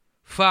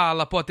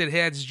Fala,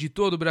 Potterheads de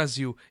todo o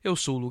Brasil. Eu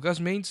sou o Lucas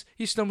Mendes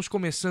e estamos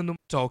começando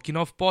Talking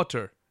of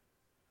Potter.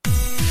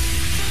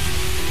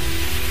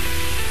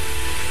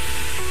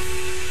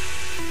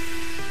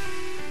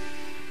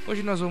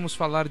 Hoje nós vamos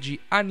falar de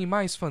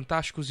Animais,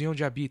 Fantásticos e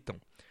Onde Habitam.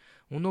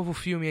 Um novo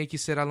filme aí que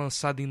será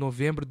lançado em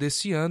novembro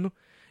desse ano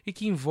e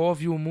que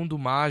envolve o mundo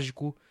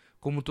mágico,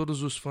 como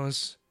todos os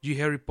fãs de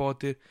Harry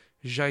Potter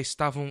já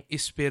estavam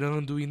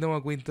esperando e não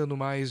aguentando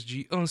mais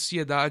de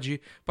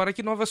ansiedade para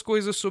que novas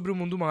coisas sobre o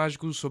mundo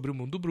mágico, sobre o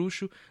mundo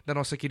bruxo, da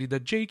nossa querida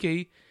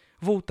J.K.,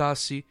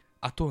 voltasse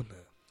à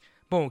tona.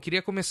 Bom,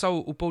 queria começar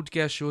o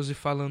podcast hoje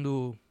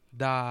falando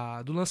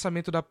do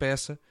lançamento da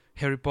peça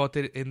Harry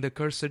Potter and the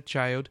Cursed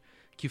Child,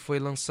 que foi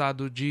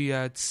lançado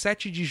dia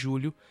 7 de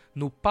julho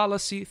no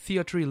Palace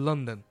Theatre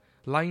London,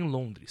 lá em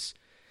Londres.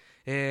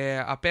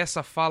 A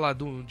peça fala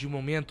de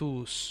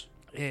momentos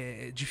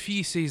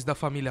difíceis da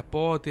família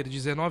Potter,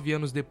 19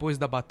 anos depois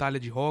da Batalha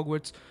de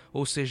Hogwarts,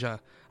 ou seja,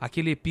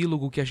 aquele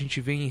epílogo que a gente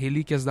vê em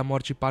Relíquias da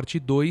Morte parte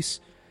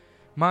 2,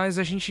 mas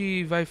a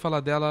gente vai falar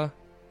dela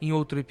em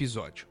outro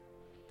episódio.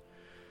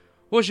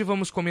 Hoje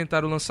vamos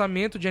comentar o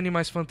lançamento de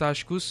Animais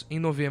Fantásticos em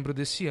novembro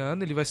desse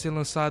ano. Ele vai ser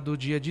lançado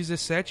dia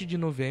 17 de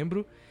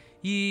novembro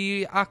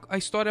e a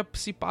história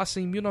se passa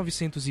em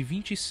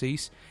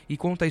 1926 e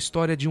conta a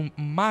história de um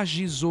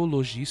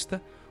magizoologista,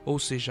 ou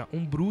seja,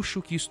 um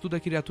bruxo que estuda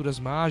criaturas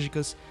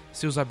mágicas,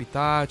 seus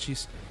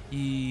habitats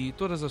e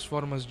todas as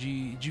formas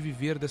de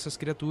viver dessas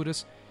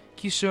criaturas,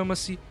 que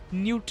chama-se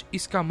Newt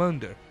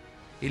Scamander.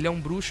 Ele é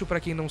um bruxo, para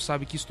quem não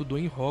sabe, que estudou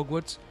em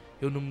Hogwarts.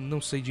 Eu não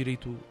sei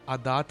direito a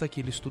data que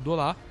ele estudou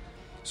lá,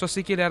 só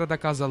sei que ele era da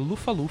casa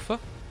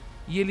Lufa-Lufa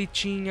e ele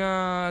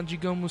tinha,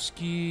 digamos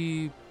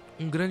que,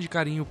 um grande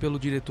carinho pelo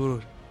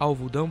diretor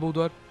Alvo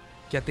Dumbledore,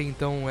 que até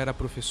então era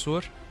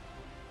professor.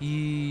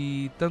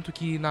 E tanto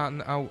que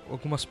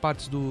algumas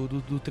partes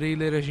do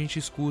trailer a gente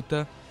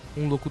escuta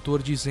um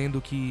locutor dizendo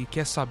que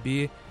quer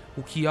saber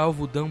o que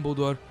Alvo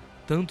Dumbledore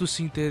tanto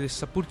se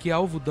interessa, porque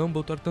Alvo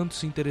Dumbledore tanto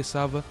se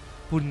interessava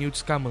por Newt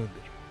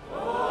Scamander.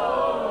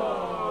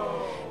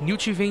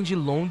 Newt vem de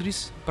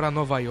Londres para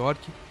Nova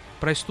York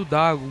para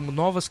estudar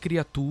novas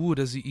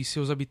criaturas e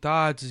seus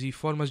habitats e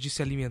formas de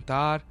se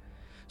alimentar,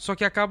 só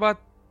que acaba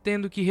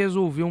tendo que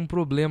resolver um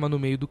problema no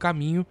meio do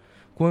caminho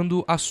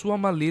quando a sua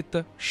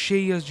maleta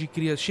cheia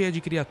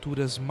de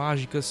criaturas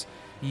mágicas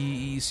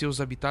e seus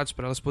habitats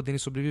para elas poderem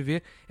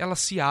sobreviver, ela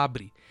se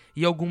abre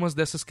e algumas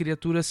dessas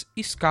criaturas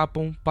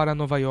escapam para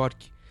Nova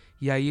York.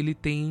 E aí ele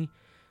tem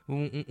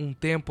um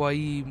tempo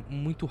aí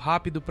muito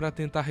rápido para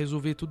tentar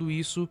resolver tudo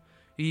isso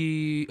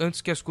e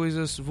antes que as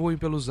coisas voem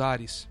pelos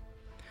ares.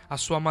 A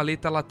sua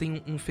maleta ela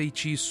tem um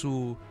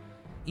feitiço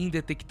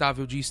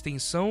indetectável de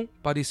extensão,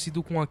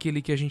 parecido com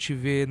aquele que a gente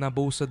vê na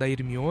bolsa da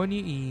Hermione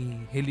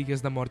em Relíquias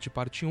da Morte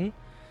parte 1,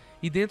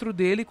 e dentro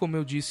dele, como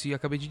eu disse e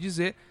acabei de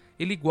dizer,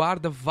 ele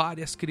guarda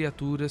várias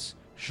criaturas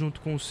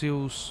junto com os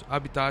seus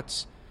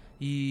habitats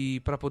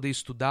e para poder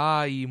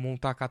estudar e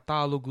montar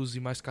catálogos e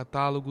mais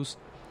catálogos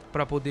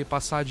para poder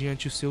passar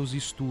adiante os seus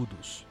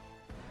estudos.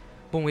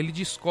 Bom, ele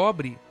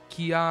descobre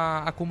que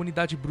a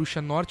comunidade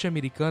bruxa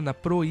norte-americana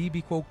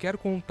proíbe qualquer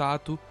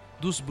contato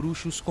dos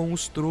bruxos com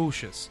os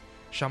trouxas,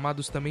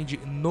 chamados também de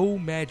No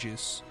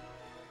Mages.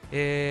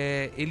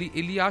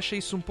 Ele acha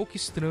isso um pouco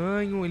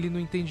estranho, ele não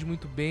entende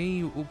muito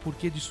bem o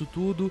porquê disso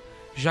tudo,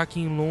 já que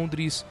em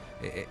Londres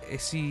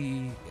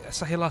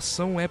essa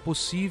relação é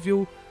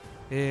possível,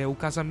 o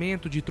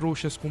casamento de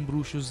trouxas com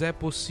bruxos é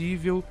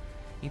possível,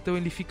 então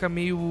ele fica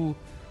meio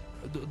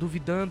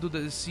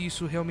duvidando se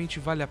isso realmente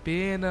vale a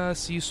pena,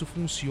 se isso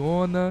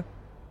funciona.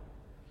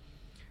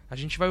 A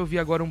gente vai ouvir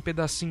agora um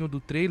pedacinho do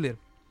trailer,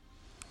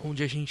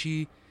 onde a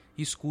gente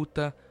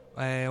escuta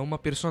uma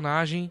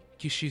personagem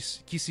que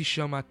se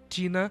chama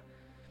Tina.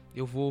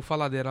 Eu vou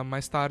falar dela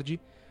mais tarde,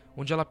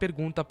 onde ela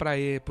pergunta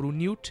pro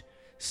Newt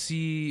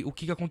o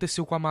que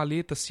aconteceu com a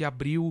maleta, se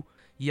abriu,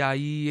 e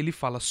aí ele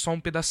fala, só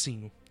um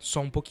pedacinho, só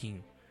um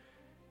pouquinho.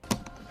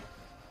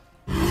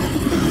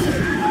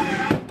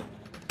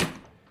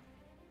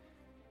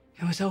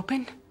 It was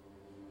open?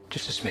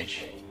 Just a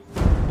smidge.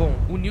 Bom,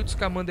 o Newt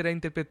Scamander é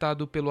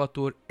interpretado pelo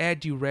ator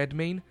Eddie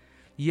Redmayne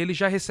e ele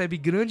já recebe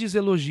grandes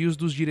elogios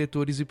dos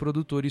diretores e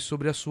produtores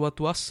sobre a sua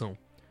atuação.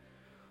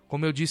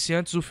 Como eu disse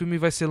antes, o filme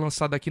vai ser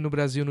lançado aqui no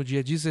Brasil no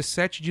dia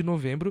 17 de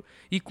novembro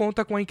e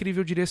conta com a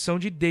incrível direção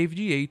de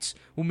David Yates,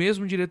 o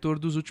mesmo diretor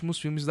dos últimos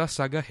filmes da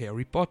saga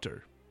Harry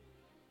Potter.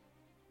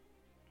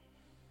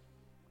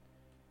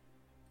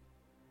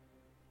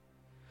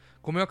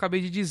 Como eu acabei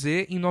de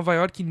dizer, em Nova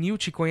York,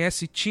 Newt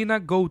conhece Tina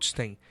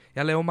Goldstein.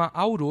 Ela é uma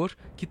Auror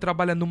que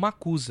trabalha no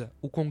MACUSA,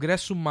 o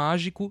Congresso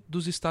Mágico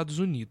dos Estados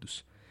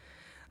Unidos.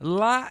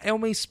 Lá é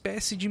uma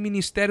espécie de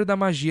Ministério da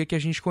Magia que a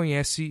gente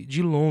conhece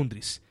de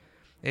Londres.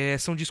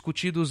 São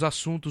discutidos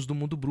assuntos do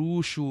mundo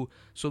bruxo,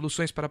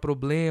 soluções para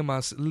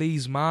problemas,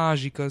 leis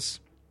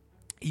mágicas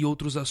e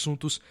outros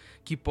assuntos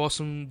que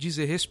possam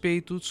dizer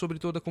respeito sobre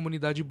toda a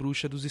comunidade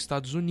bruxa dos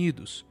Estados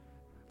Unidos.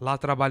 Lá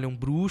trabalham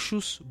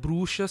bruxos,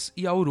 bruxas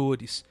e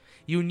aurores.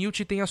 E o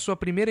Newt tem a sua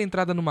primeira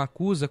entrada no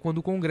Macusa quando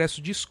o Congresso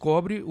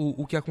descobre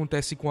o que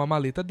acontece com a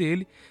maleta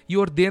dele e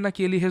ordena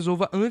que ele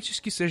resolva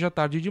antes que seja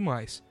tarde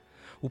demais.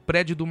 O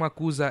prédio do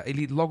Macusa,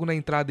 logo na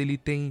entrada, ele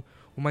tem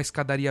uma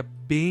escadaria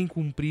bem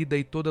comprida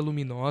e toda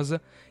luminosa.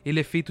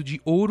 Ele é feito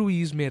de ouro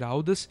e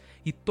esmeraldas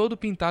e todo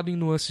pintado em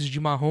nuances de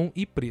marrom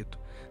e preto.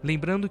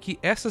 Lembrando que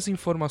essas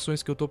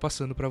informações que eu estou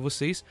passando para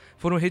vocês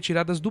foram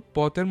retiradas do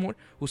Pottermore,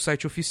 o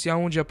site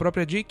oficial onde a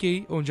própria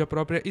J.K., onde a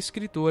própria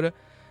escritora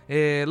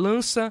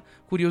lança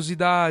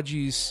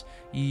curiosidades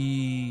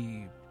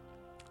e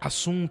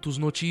assuntos,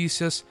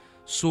 notícias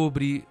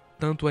sobre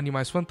tanto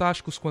Animais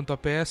Fantásticos quanto a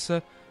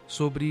peça,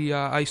 sobre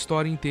a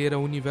história inteira,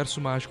 o universo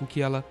mágico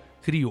que ela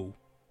criou.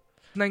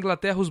 Na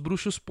Inglaterra, os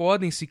bruxos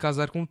podem se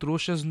casar com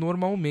trouxas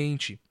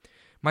normalmente,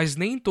 mas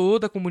nem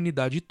toda a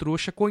comunidade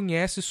trouxa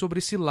conhece sobre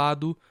esse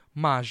lado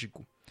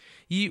mágico.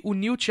 E o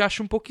Newt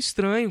acha um pouco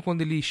estranho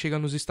quando ele chega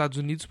nos Estados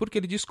Unidos, porque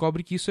ele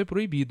descobre que isso é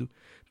proibido.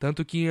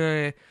 Tanto que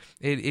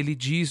ele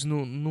diz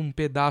num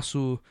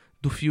pedaço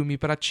do filme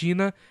pra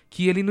Tina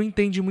que ele não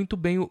entende muito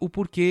bem o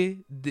porquê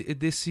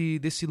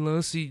desse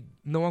lance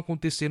não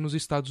acontecer nos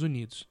Estados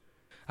Unidos.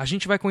 A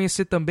gente vai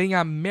conhecer também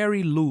a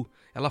Mary Lou.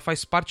 Ela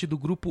faz parte do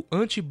grupo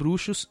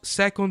anti-bruxos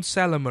Second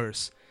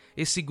Salamers.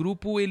 Esse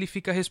grupo ele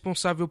fica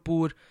responsável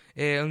por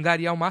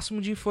angariar o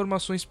máximo de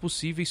informações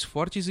possíveis,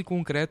 fortes e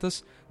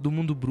concretas do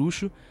mundo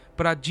bruxo,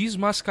 para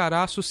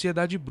desmascarar a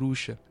sociedade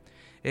bruxa.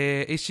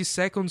 Este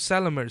Second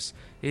Salamers,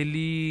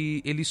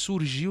 ele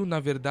surgiu, na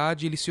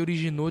verdade, ele se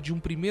originou de um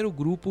primeiro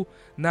grupo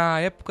na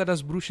época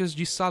das bruxas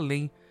de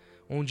Salem,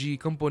 onde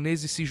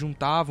camponeses se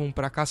juntavam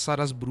para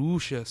caçar as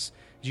bruxas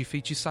de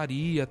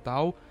feitiçaria e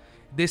tal.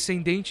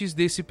 Descendentes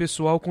desse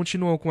pessoal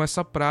continuam com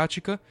essa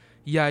prática,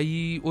 e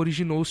aí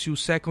originou-se o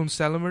Second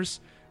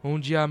Salamers,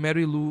 onde a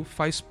Mary Lou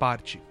faz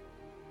parte.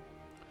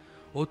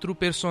 Outro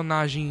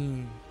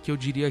personagem que eu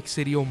diria que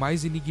seria o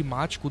mais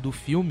enigmático do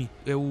filme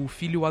é o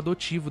filho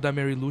adotivo da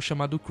Mary Lou,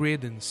 chamado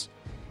Credence.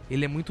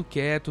 Ele é muito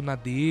quieto na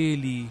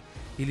dele,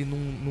 ele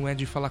não é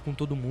de falar com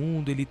todo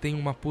mundo, ele tem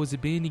uma pose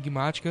bem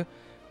enigmática,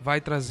 vai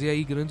trazer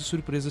aí grandes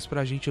surpresas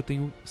pra gente, eu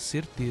tenho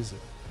certeza.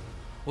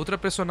 Outra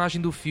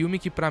personagem do filme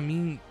que pra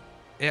mim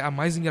é a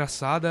mais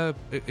engraçada,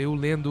 eu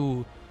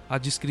lendo a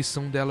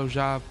descrição dela eu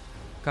já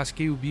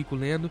casquei o bico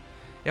lendo,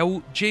 é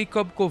o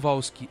Jacob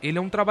Kowalski. Ele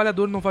é um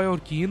trabalhador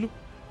nova-iorquino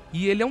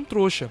e ele é um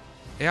trouxa.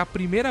 É a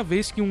primeira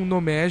vez que um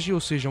nomege, ou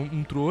seja,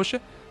 um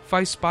trouxa,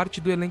 faz parte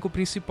do elenco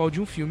principal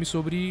de um filme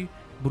sobre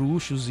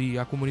bruxos e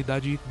a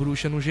comunidade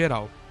bruxa no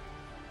geral.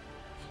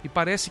 E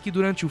parece que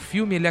durante o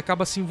filme ele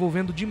acaba se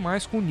envolvendo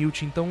demais com o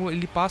Newt, então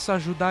ele passa a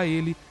ajudar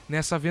ele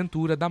nessa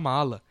aventura da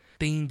mala.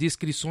 Tem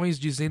descrições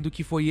dizendo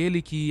que foi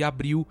ele que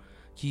abriu,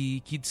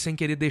 que sem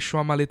querer deixou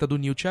a maleta do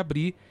Newt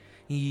abrir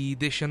e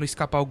deixando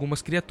escapar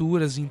algumas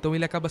criaturas, então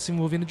ele acaba se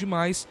envolvendo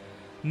demais,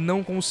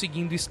 não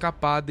conseguindo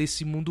escapar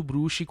desse mundo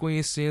bruxo e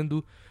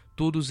conhecendo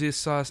todas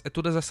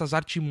essas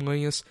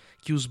artimanhas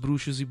que os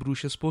bruxos e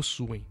bruxas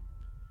possuem.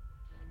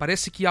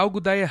 Parece que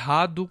algo dá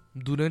errado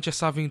durante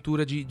essa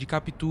aventura de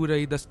captura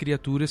aí das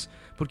criaturas,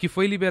 porque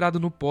foi liberado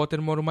no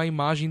Pottermore uma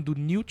imagem do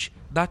Newt,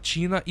 da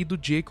Tina e do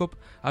Jacob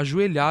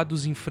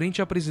ajoelhados em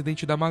frente à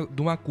presidente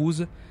do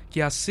Macusa,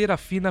 que é a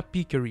Serafina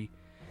Pickery.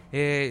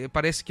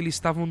 Parece que eles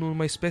estavam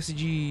numa espécie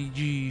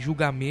de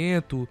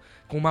julgamento,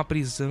 com uma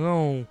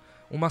prisão,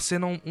 uma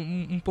cena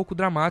um pouco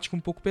dramática, um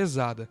pouco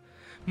pesada.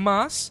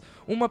 Mas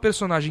uma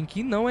personagem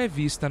que não é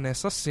vista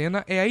nessa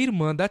cena é a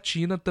irmã da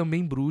Tina,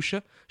 também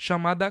bruxa,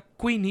 chamada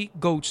Queenie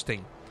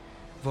Goldstein.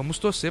 Vamos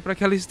torcer para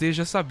que ela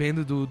esteja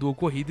sabendo do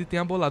ocorrido e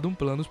tenha bolado um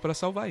plano para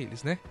salvar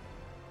eles, né?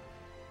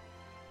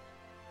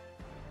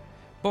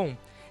 Bom,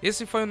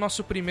 esse foi o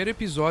nosso primeiro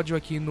episódio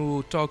aqui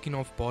no Talking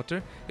of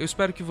Potter. Eu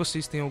espero que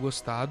vocês tenham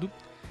gostado.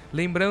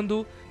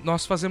 Lembrando,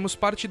 nós fazemos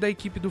parte da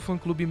equipe do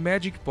fã-clube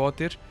Magic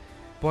Potter.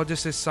 Pode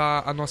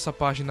acessar a nossa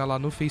página lá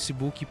no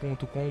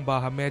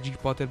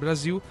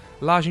facebook.com/magicpotterbrasil.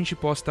 Lá a gente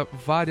posta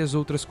várias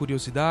outras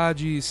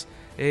curiosidades,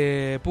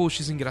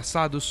 posts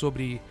engraçados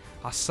sobre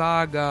a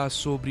saga,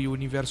 sobre o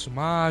universo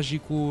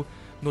mágico,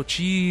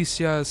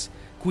 notícias,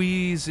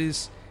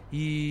 quizzes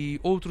e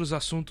outros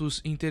assuntos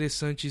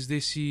interessantes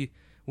desse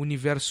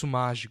universo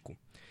mágico.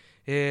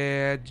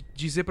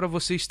 Dizer para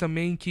vocês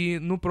também que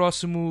no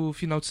próximo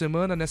final de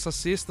semana, nessa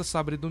sexta,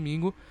 sábado e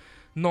domingo,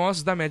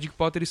 nós da Magic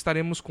Potter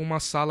estaremos com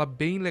uma sala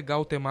bem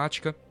legal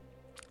temática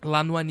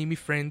lá no Anime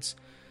Friends,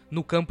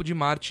 no Campo de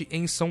Marte,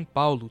 em São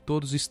Paulo.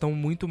 Todos estão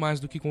muito mais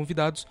do que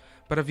convidados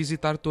para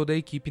visitar toda a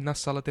equipe na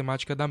sala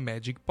temática da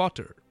Magic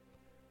Potter.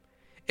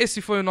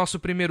 Esse foi o nosso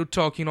primeiro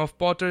Talking of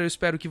Potter. Eu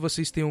espero que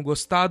vocês tenham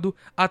gostado.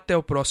 Até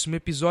o próximo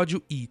episódio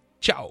e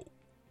tchau!